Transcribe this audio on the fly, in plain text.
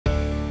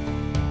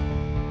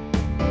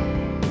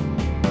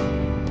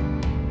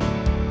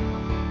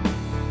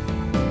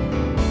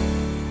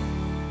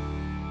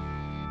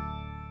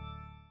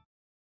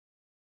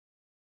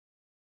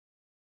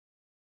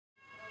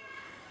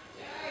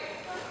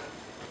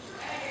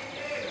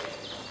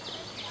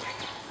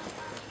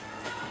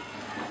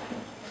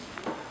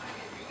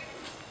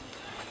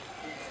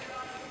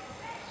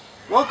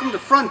Welcome to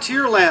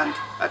Frontierland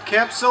at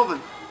Camp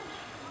Sylvan.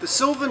 The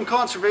Sylvan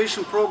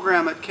Conservation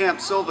Program at Camp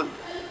Sylvan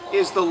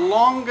is the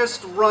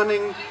longest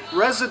running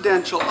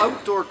residential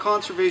outdoor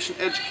conservation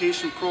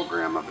education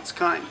program of its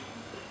kind.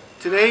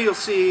 Today you'll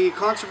see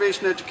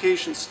conservation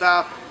education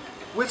staff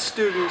with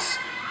students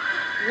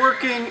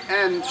working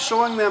and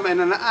showing them in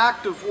an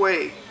active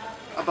way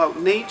about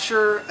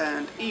nature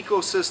and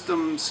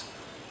ecosystems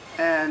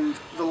and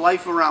the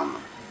life around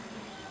them.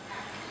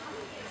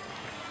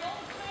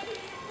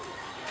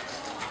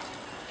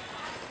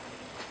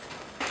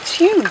 It's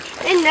huge.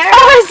 In there.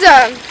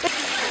 Awesome!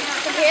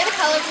 Compare the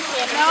colors of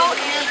the and the colors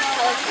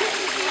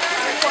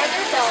record the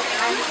results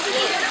on the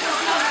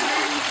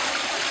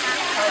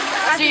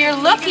So you're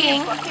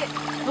looking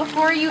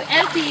before you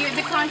empty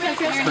the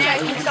contents of your neck.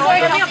 So I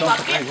have a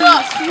bucket.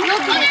 Look,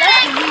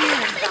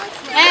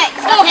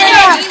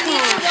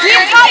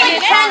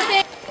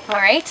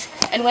 alright,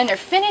 and when they're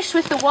finished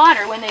with the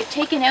water, when they've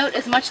taken out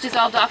as much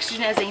dissolved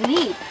oxygen as they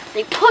need,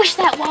 they push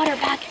that water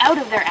back out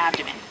of their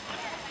abdomen.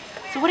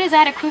 So what is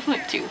that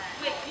equivalent to?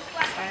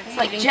 It's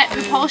like jet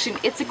propulsion.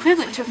 It's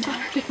equivalent to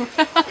floating.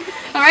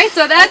 Alright,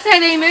 so that's how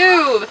they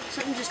move.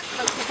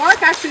 The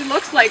bark actually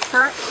looks like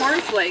burnt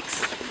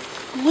cornflakes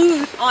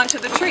glued onto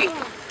the tree.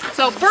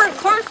 So burnt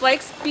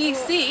cornflakes,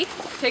 BC,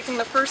 taking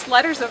the first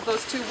letters of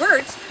those two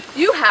words,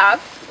 you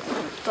have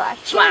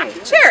black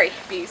cherry,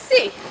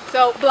 BC.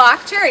 So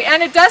black cherry,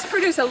 and it does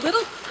produce a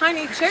little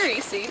tiny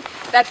cherry seed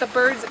that the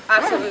birds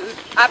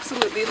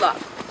absolutely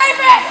love.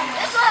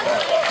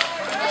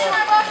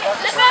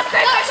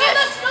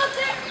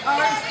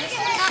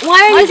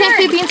 Why are these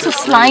amphibians so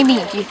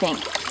slimy, do you think?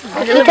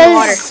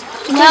 Because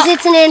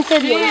it's an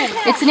amphibian.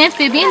 It's an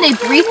amphibian, they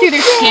breathe through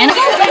their skin.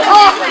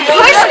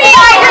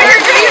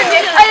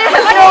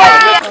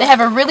 They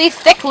have a really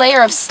thick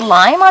layer of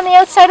slime on the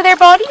outside of their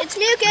body. It's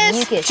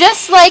mucus.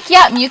 Just like,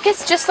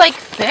 mucus, just like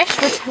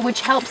fish,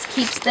 which helps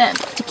keep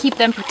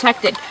them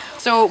protected.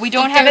 So we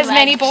don't have as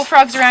many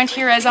bullfrogs around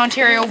here as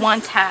Ontario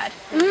once had.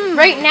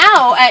 Right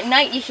now, at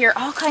night, you hear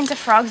all kinds of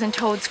frogs and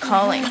toads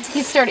calling.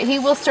 He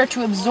will start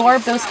to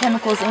absorb those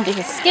chemicals into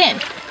his skin.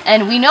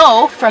 And we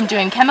know from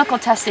doing chemical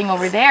testing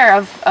over there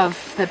of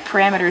the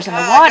parameters in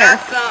the water,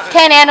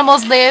 can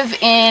animals live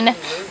in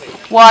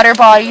water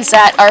bodies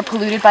that are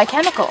polluted by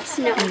chemicals?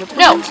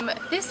 No.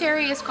 This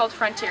area is called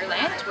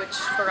Frontierland, which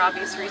for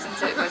obvious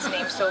reasons it was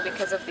named so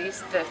because of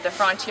the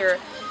frontier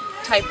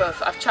type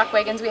of chuck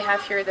wagons we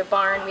have here, the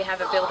barn. We have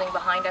a building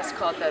behind us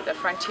called the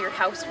Frontier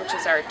House, which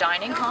is our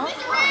dining hall.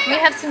 We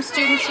have some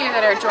students here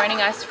that are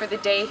joining us for the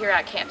day here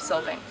at Camp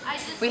Sylvan.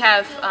 We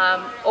have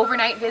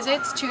overnight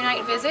visits,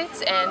 2-night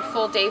visits, and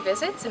full day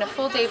visits. And a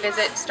full day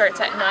visit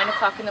starts at 9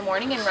 o'clock in the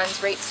morning and runs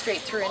right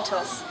straight through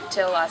until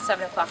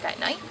 7 o'clock at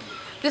night.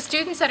 The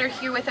students that are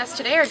here with us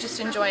today are just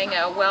enjoying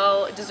a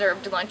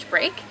well-deserved lunch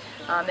break.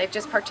 They've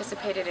just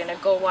participated in a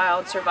Go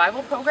Wild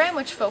survival program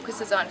which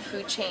focuses on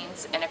food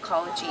chains and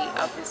ecology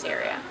of this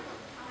area.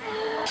 I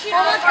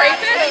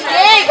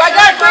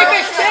got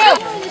crayfish too!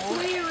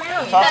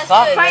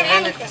 Stop it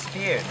and then it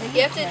disappeared.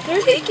 You have to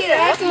take it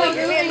up, move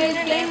it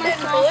underneath it,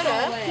 and pull it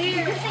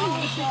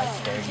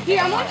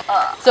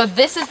up. So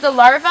this is the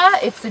larva,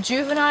 it's the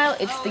juvenile,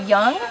 it's the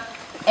young.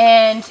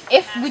 And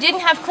if we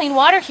didn't have clean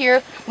water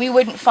here, we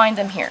wouldn't find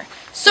them here.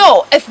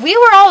 So, if we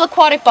were all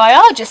aquatic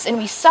biologists and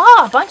we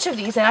saw a bunch of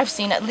these, and I've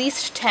seen at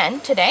least 10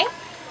 today,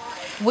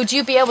 would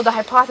you be able to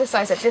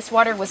hypothesize that this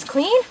water was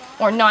clean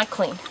or not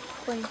clean?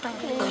 Clean.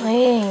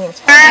 Clean. A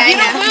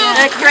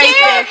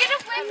crayfish.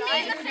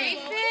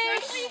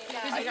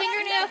 There's a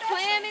fingernail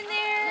clam in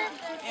there.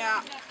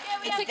 Yeah.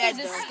 It's like there's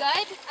a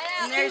scud.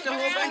 And there's a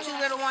whole bunch of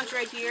little ones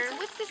right here.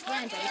 What's this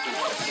land?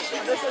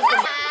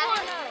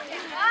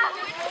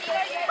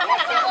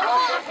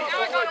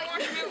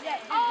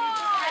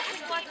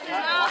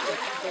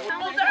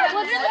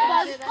 What are the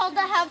bugs called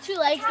that have 2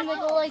 legs and they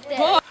go like this?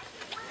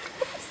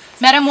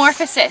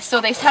 Metamorphosis.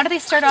 So how do they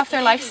start off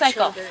their life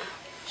cycle?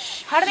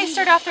 How do they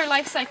start off their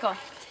life cycle?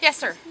 Yes,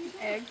 sir.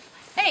 Eggs.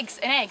 Eggs.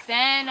 An egg.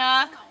 Then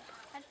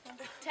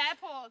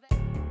tadpole.